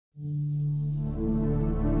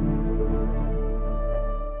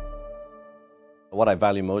What I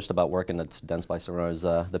value most about working at Dentsply Sirona is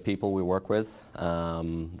the people we work with,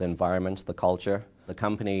 the environment, the culture. The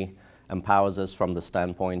company empowers us from the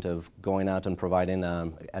standpoint of going out and providing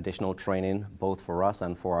additional training both for us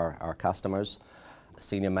and for our customers.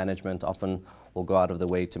 Senior management often will go out of the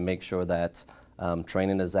way to make sure that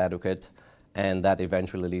training is adequate, and that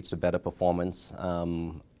eventually leads to better performance.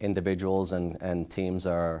 Individuals and teams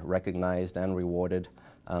are recognized and rewarded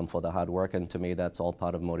for the hard work, and to me that's all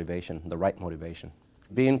part of motivation, the right motivation.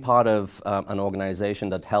 Being part of an organization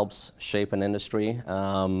that helps shape an industry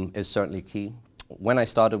is certainly key. When I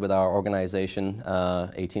started with our organization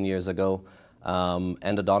 18 years ago,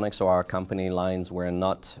 endodontics, or our company lines, were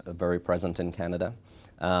not very present in Canada.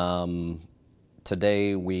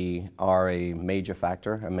 Today we are a major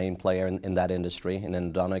factor, a main player in that industry. In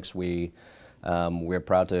endodontics, we're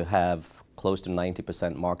proud to have close to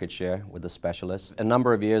 90% market share with the specialists. A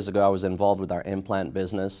number of years ago I was involved with our implant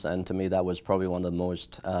business, and to me that was probably one of the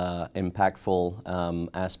most impactful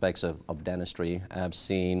aspects of dentistry. I've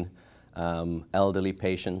seen elderly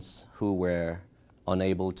patients who were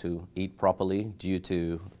unable to eat properly due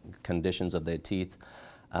to conditions of their teeth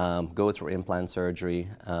go through implant surgery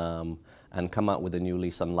and come out with a new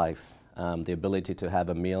lease on life. The ability to have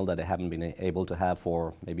a meal that they haven't been able to have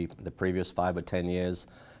for maybe the previous 5 or 10 years.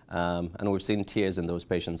 And we've seen tears in those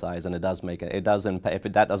patients' eyes, and if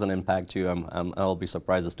that doesn't impact you, I'll be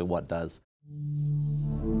surprised as to what does.